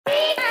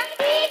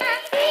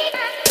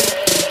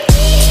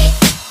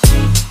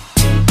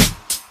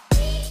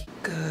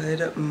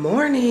Good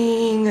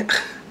morning.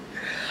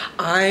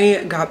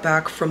 I got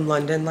back from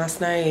London last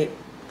night,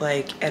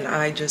 and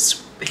I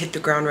just hit the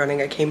ground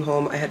running. I came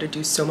home, I had to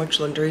do so much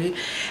laundry,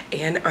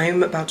 and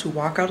I'm about to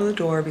walk out of the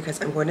door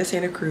because I'm going to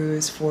Santa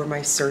Cruz for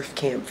my surf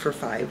camp for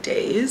 5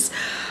 days.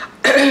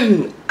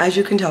 As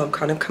you can tell, I'm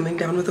kind of coming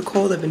down with a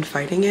cold. I've been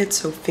fighting it,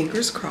 so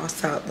fingers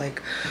crossed that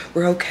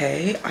we're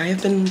okay. I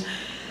have been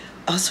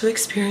also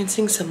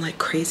experiencing some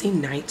crazy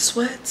night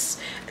sweats,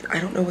 and I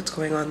don't know what's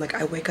going on.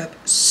 I wake up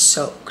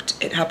soaked.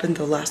 It happened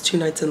the last 2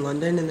 nights in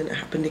London, and then it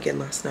happened again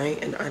last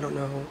night, and I don't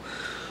know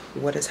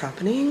what is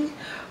happening.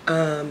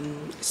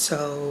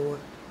 So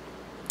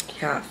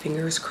yeah,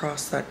 fingers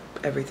crossed that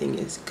everything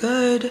is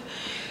good.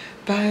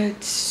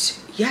 But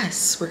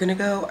yes, we're gonna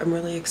go. I'm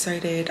really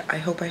excited. I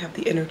hope I have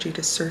the energy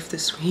to surf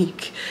this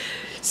week,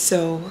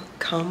 so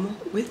come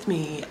with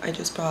me. I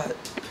just bought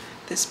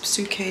this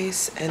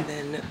suitcase and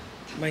then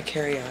my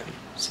carry-on,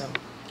 so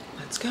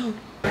let's go.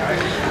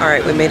 All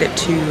right, we made it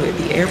to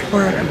the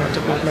airport. I'm about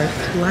to board my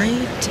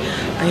flight.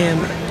 I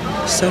am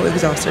so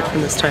exhausted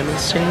from this time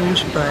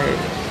exchange, but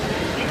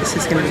this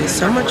is gonna be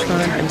so much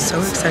fun. I'm so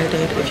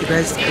excited. If you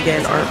guys,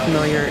 again, aren't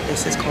familiar,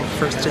 this is called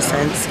First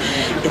Descents.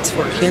 It's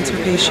for cancer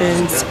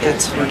patients,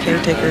 it's for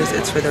caretakers,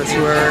 it's for those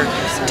who are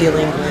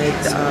dealing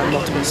with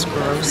multiple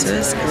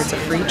sclerosis, and it's a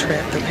free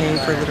trip. They're paying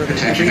for literally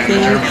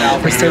everything.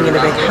 We're staying in a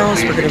big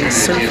house, we're gonna be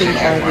surfing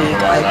all week.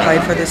 I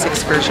applied for this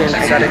excursion,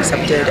 I got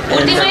accepted,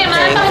 and they're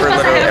paying for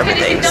literally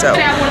everything. So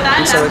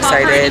I'm so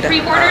excited. I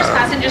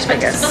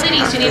guess after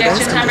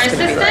this, I'm just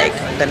gonna be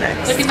the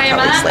next couple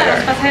weeks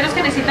later.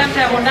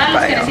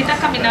 Bye.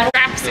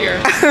 Wraps here.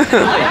 Oh,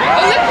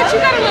 look, but you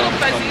got a little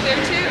fuzzy there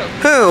too.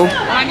 Who?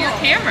 On your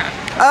camera.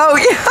 Oh,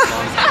 yeah.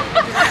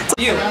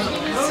 You.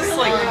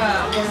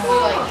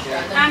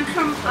 I'm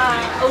from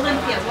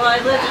Olympia. Well, I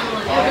live in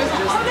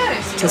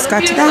Olympia. Just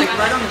got to that.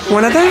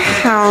 One of the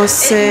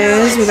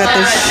houses. We got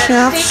the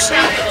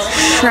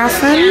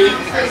chefin,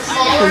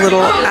 the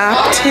little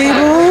app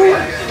table.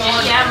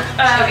 Yeah,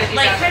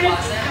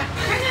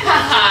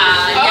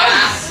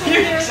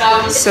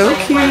 So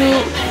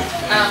cute.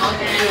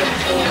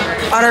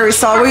 Otter, we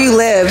saw where you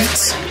lived.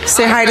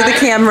 Say hi to the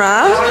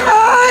camera.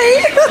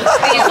 Hi.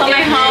 so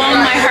my home,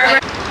 my harbor.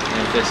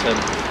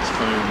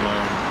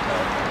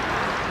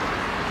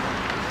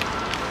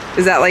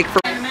 Is that for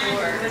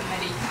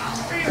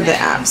the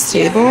apps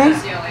table?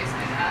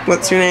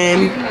 What's your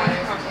name?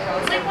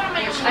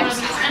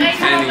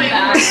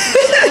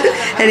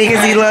 Henny,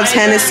 because he loves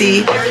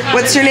Hennessy.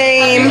 What's your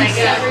name?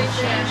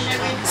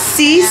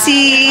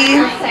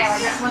 Cece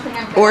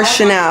or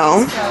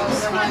Chanel?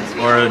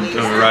 Or a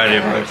variety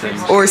of other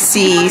things. Or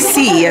C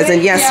as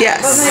in yes,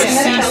 yes.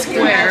 C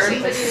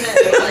squared.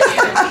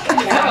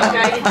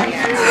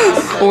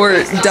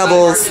 Or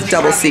double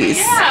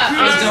C's.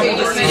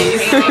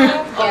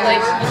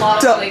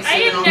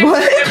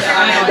 What?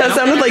 That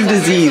sounded like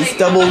disease.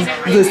 Double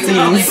the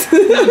C's.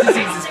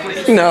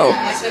 No.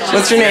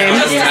 What's your name?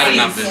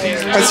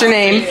 What's your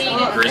name?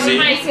 Grizzy.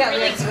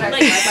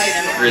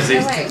 Grizzy.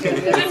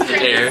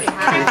 Bear.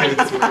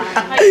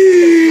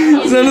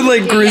 Sounded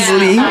like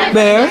grizzly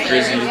bear.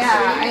 Grizzy.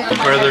 What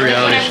part of the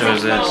reality show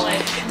is this?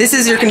 This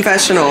is your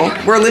confessional.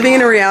 We're living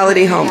in a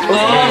reality home. Oh,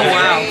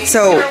 wow.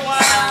 So,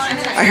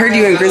 I heard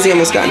you and Grizzy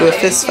almost got into a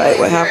fist fight.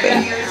 What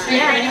happened?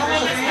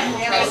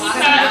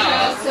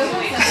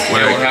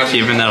 We're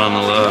keeping that on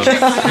the low.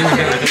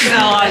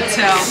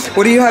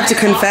 What do you have to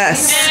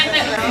confess?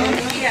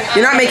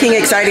 You're not making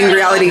exciting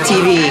reality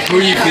TV. Who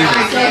are you feeling?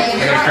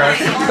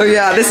 Crush? Oh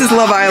yeah, this is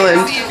Love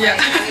Island.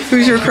 Yeah.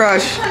 Who's your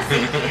crush?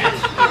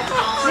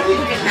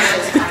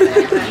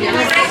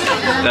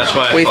 That's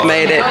why We've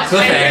made it.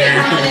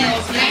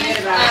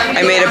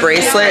 I made a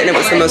bracelet and it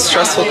was the most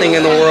stressful thing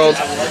in the world.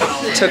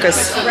 It took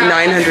us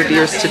 900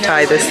 years to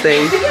tie this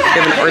thing. We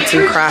have an arts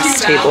and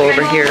crafts table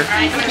over here.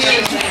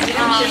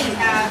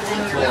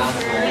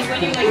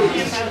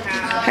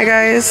 Hi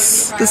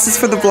guys, this is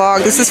for the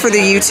vlog. This is for the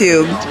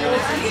YouTube.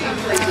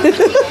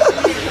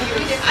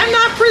 I'm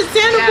not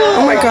presentable.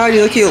 Oh my god,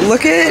 you look cute.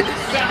 Look at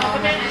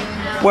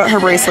what her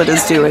bracelet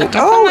is doing.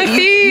 Oh,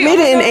 you made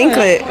it in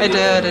anklet. I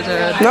did.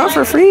 Not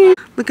for free.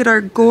 Look at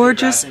our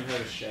gorgeous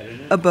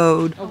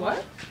abode. A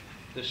what?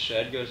 The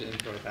shed goes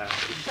into our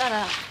bathroom. Shut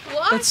up.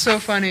 That's so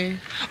funny.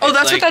 Oh,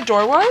 that's what that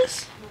door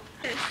was?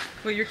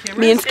 What, your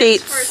camera? Me and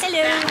Skates.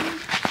 Hello.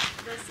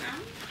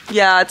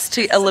 Yeah, it's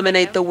to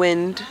eliminate the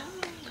wind.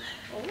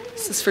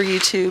 This is for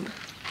YouTube.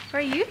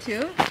 For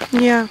YouTube?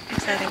 Yeah.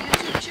 Exciting.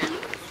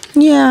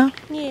 Yeah.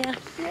 Yeah.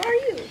 Who are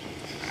you?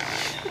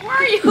 Who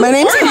are you? My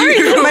name's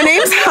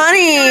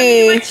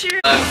Honey.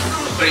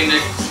 Putting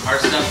our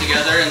stuff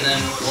together, and then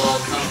we'll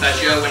come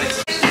fetch you when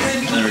it's.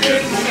 There we go.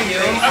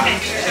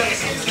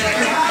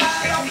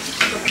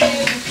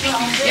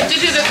 You have to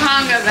do the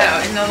conga though,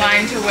 in the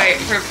line to wait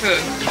for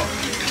food.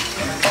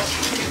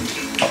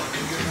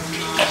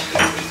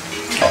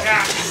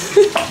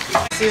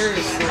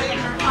 Seriously.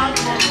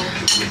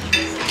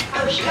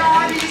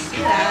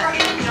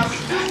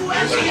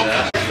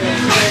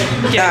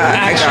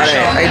 Yeah, I got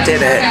it. I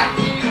did it.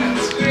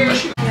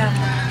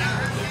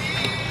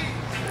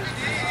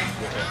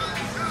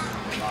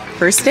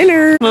 First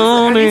dinner.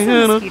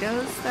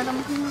 Mosquitoes that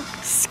I'm hearing?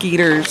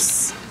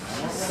 Skeeters.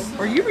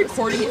 Are you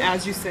recording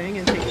as you sing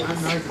and taking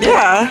notes?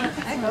 Yeah.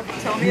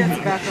 Tell me that's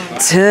the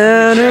background.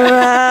 Turn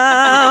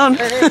around.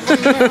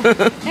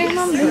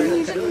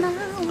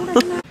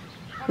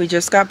 We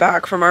just got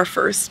back from our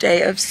first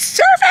day of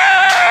surfing.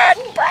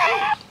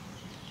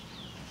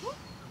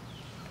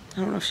 I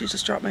don't know if she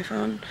just dropped my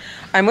phone.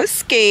 I'm with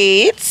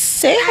Skates.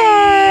 Say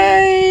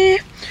hi.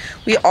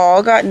 We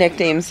all got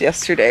nicknames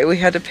yesterday. We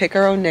had to pick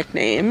our own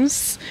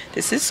nicknames.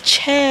 This is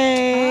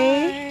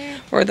Che.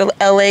 We're the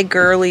LA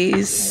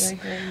girlies.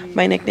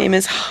 My nickname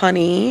is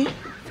Honey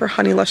for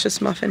Honey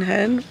Luscious Muffin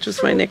Head, which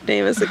was my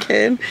nickname as a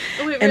kid.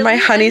 Oh, wait, and my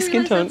really? honey I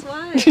skin didn't tone.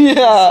 realize that's why.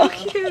 Yeah.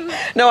 So cute.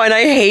 No, and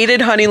I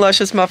hated Honey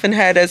Luscious Muffin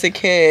Head as a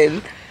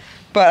kid,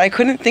 but I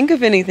couldn't think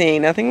of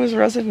anything. Nothing was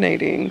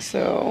resonating,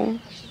 so.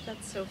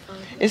 That's so fun.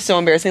 It's so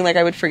embarrassing. Like,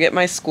 I would forget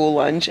my school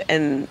lunch,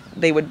 and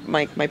they would,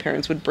 my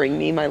parents would bring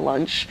me my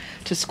lunch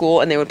to school,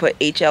 and they would put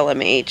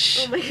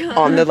HLMH Oh my God.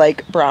 on the,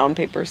 like, brown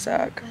paper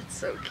sack. That's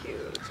so cute.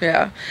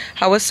 Yeah.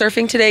 How was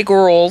surfing today,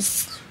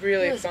 girls?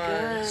 Really It was fun.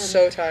 good.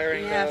 So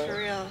tiring Yeah, though. for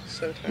real.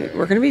 So tiring.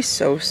 We're gonna be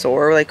so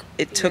sore. Like,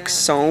 it took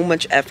so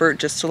much effort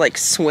just to, like,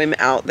 swim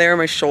out there.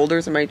 My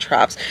shoulders and my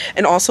traps.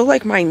 And also,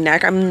 like, my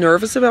neck. I'm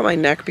nervous about my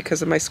neck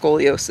because of my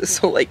scoliosis.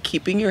 So, like,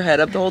 keeping your head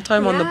up the whole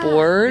time on the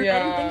board. Yeah. I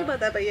didn't think about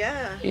that, but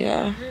yeah.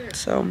 Yeah.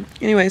 So,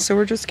 anyway, so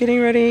we're just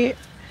getting ready.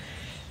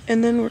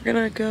 And then we're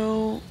gonna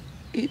go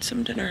eat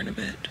some dinner in a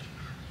bit.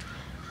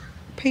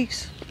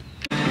 Peace.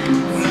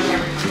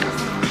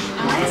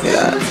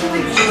 Yeah.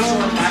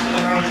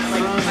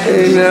 I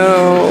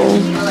know.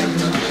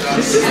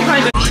 This is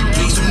kind of.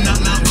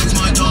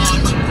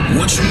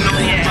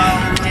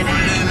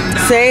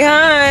 Say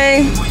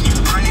hi.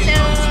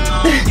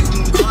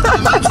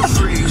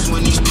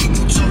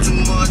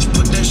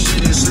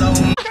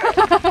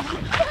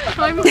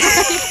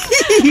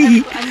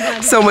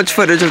 So much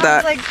footage of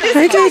that.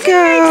 Hi,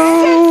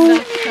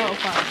 Jacob.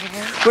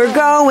 We're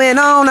going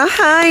on a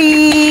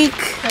hike.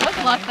 What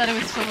luck that it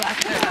was so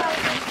after.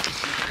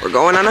 We're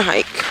going on a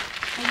hike.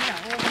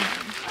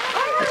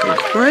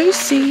 Looking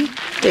crazy.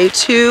 Day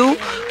 2.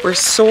 We're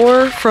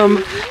sore from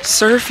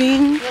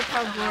surfing,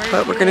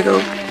 but we're gonna go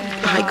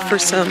hike for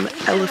some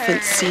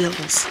elephant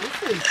seals.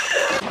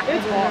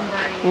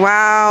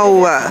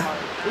 Wow.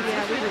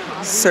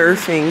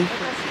 Surfing.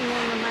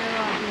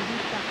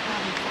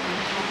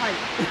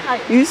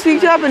 You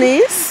speak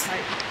Japanese?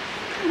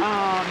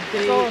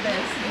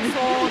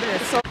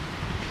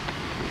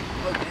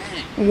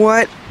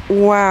 What?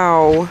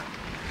 Wow.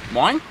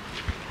 Wine?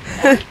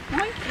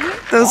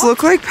 Those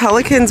look like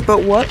pelicans,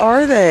 but what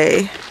are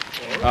they?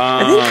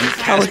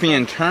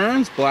 Caspian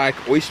terns, black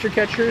oyster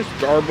catchers,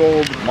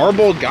 marbled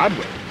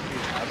godwit.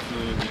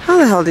 How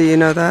the hell do you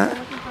know that?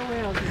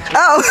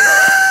 Oh!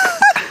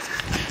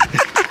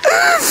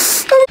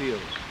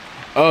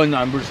 Oh no,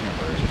 I'm birds.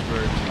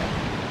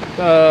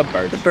 The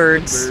birds. The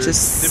birds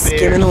just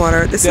skimming the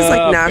water. This is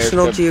like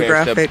National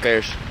Geographic.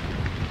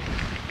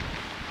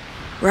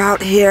 We're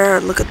out here.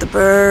 Look at the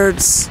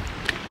birds.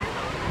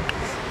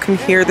 Can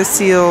hear the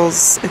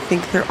seals. I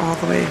think they're all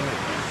the way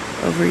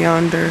over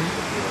yonder.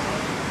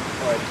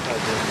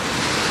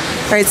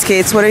 Alright,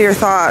 Skates, what are your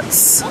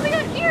thoughts? Oh my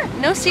God, here.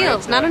 No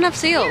seals. Not enough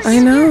seals. I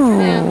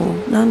know.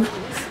 None.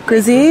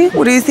 Grizzy,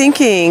 what are you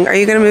thinking? Are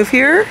you gonna move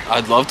here?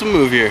 I'd love to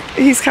move here.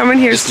 He's coming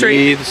here Just straight.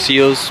 me, the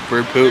seals,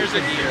 bird poop.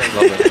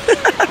 Love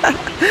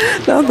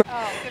it. No, but-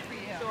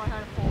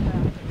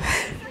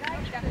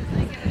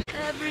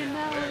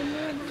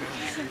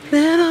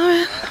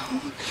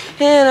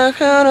 And I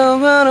kind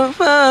of run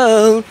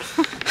around,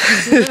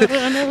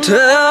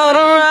 turn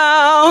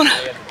around.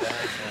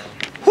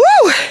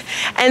 Woo!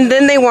 And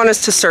then they want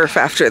us to surf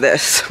after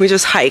this. We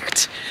just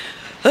hiked.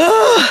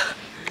 Ugh,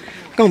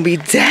 we're gonna be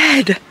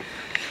dead.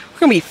 We're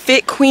gonna be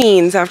fit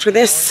queens after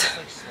this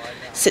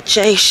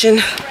situation.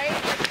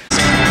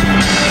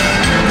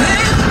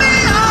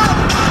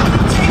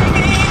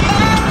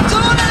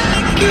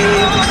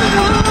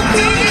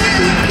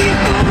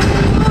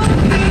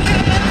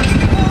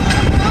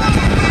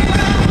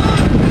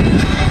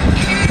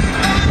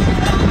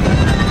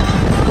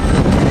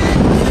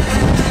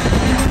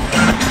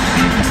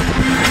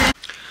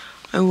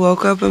 I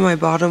woke up and my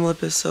bottom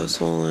lip is so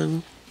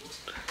swollen.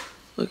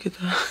 Look at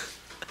that.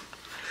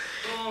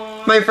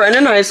 My friend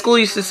in high school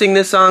used to sing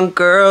this song,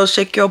 "Girl,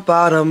 shake your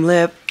bottom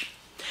lip.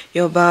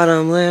 Your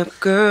bottom lip.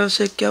 Girl,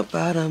 shake your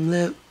bottom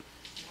lip."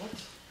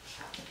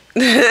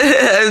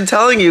 I'm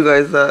telling you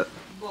guys that.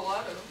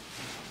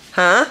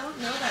 Huh?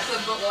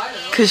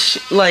 Cause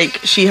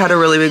she had a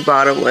really big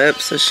bottom lip,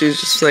 so she was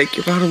just like,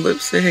 "Your bottom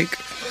lip's big."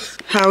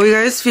 How are you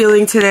guys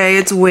feeling today?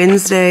 It's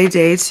Wednesday,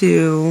 day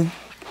 2.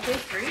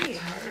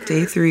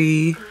 Day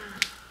 3.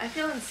 I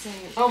feel insane.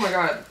 Oh my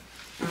God.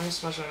 I almost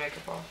smashed my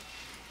makeup off.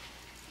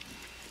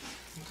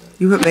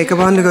 You put makeup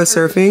on to go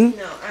surfing?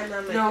 No, I'm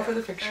not makeup. No, for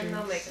the picture. I'm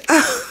not makeup.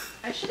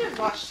 I should have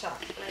washed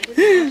socks, but I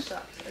didn't wash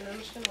socks, and I'm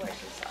just gonna wash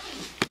some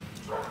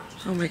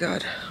socks. Oh my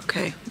God.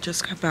 Okay,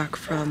 just got back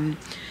from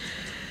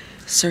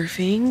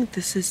surfing.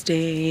 This is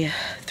day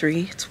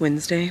 3. It's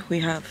Wednesday.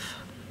 We have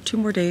 2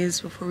 more days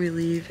before we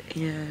leave,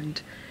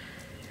 and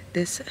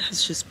this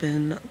has just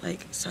been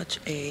like such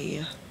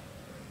an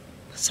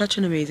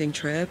amazing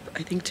trip.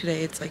 I think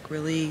today it's like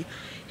really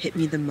hit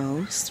me the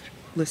most,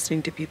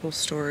 listening to people's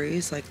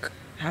stories, like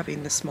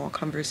having the small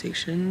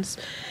conversations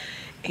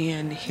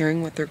and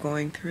hearing what they're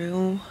going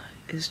through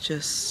is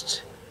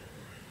just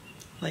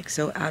like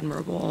so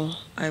admirable.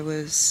 I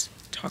was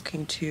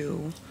talking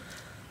to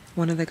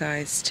one of the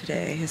guys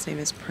today. His name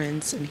is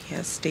Prince, and he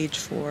has stage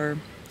 4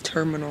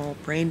 terminal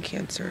brain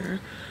cancer.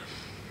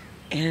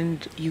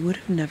 And you would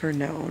have never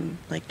known,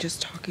 like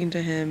just talking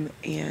to him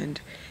and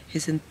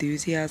his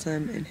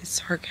enthusiasm and his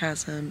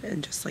sarcasm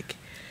and just like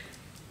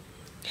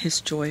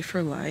his joy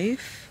for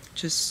life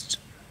just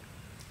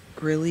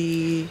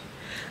really,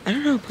 I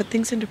don't know, put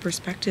things into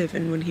perspective.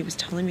 And when he was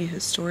telling me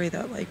his story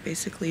that like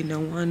basically no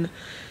one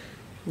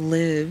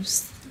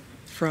lives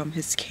from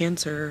his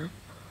cancer,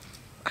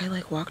 I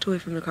like walked away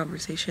from the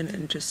conversation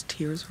and just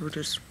tears were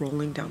just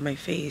rolling down my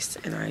face.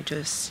 And I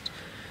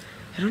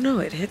don't know,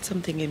 it hit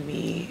something in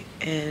me.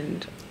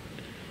 And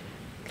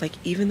like,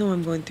 even though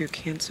I'm going through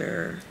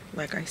cancer,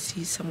 like I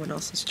see someone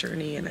else's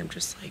journey and I'm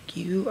just like,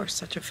 you are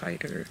such a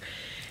fighter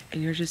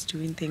and you're just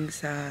doing things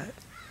that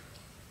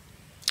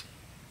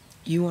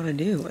you want to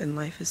do, and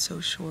life is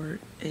so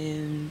short,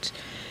 and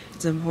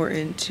it's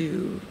important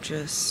to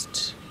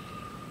just,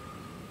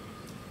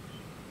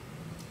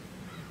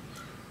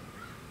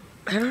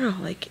 I don't know,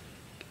 like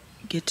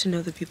get to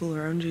know the people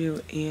around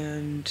you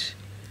and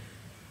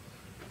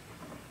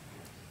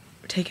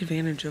take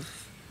advantage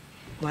of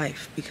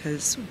life,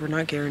 because we're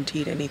not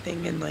guaranteed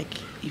anything. And like,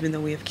 even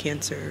though we have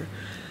cancer,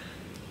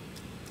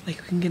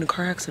 like we can get in a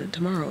car accident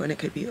tomorrow and it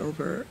could be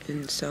over.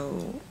 And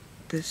so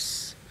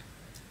this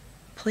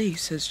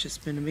place has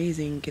just been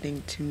amazing,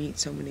 getting to meet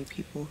so many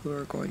people who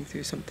are going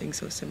through something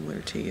so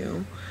similar to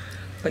you,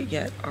 but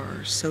yet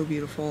are so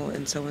beautiful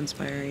and so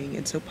inspiring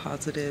and so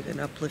positive and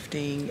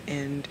uplifting.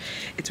 And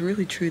it's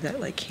really true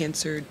that like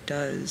cancer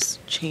does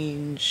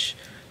change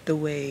the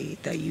way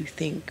that you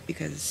think,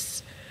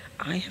 because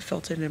I have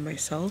felt it in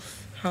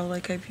myself, how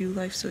like I view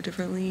life so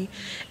differently,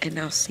 and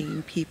now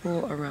seeing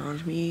people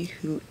around me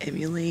who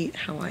emulate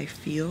how I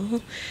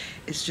feel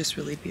is just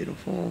really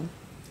beautiful.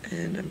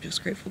 And I'm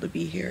just grateful to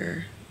be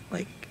here.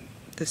 Like,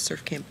 this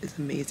surf camp is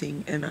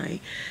amazing, and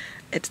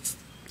it's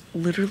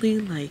literally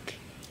like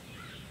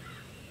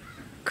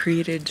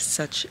created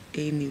such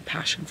a new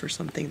passion for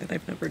something that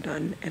I've never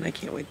done, and I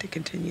can't wait to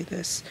continue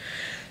this.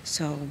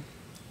 So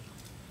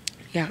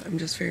yeah, I'm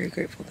just very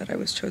grateful that I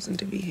was chosen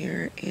to be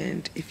here.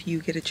 And if you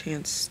get a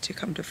chance to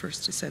come to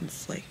First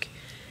Descents, like,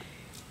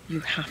 you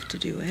have to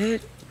do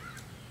it.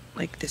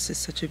 Like, this is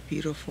such a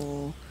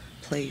beautiful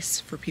place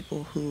for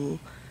people who,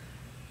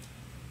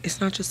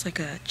 it's not just like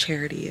a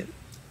charity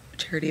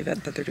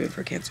event that they're doing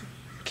for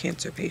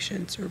cancer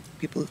patients or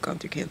people who've gone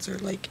through cancer.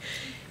 Like,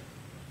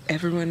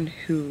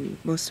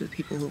 most of the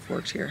people who've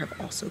worked here have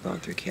also gone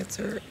through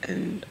cancer,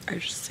 and I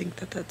just think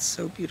that that's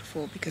so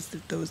beautiful, because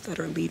those that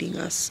are leading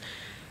us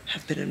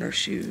have been in our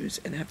shoes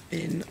and have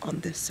been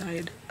on this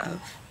side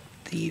of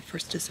the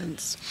First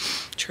Descents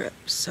trip.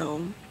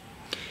 So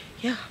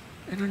yeah,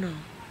 I don't know,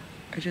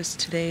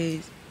 today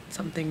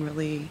something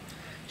really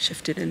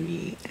shifted in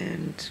me,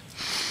 and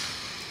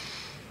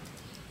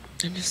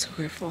I'm just so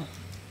grateful.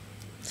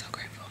 So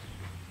grateful.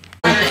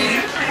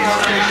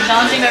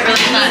 Challenging but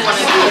really fun.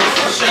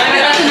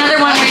 That's another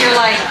one where you're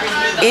like,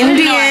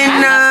 Indian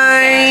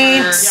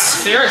night.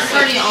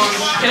 Seriously.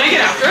 Can I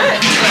get after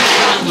it?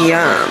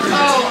 Yum.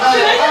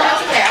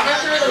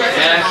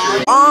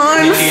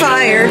 On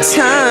fire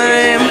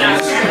time.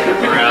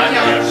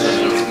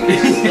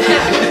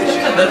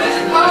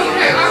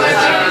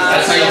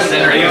 That's how you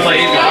sit. Are you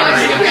playing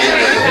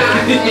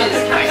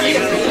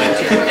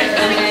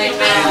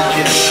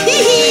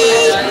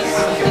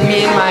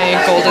Me and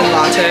my golden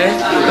latte.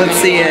 Let's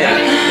see it.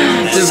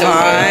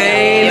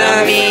 Divine.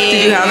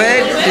 Did you have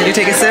it? Did you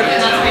take a sip?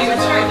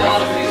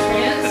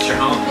 That's your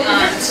home.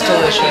 It's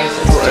delicious.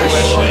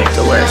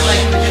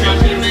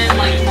 Delish.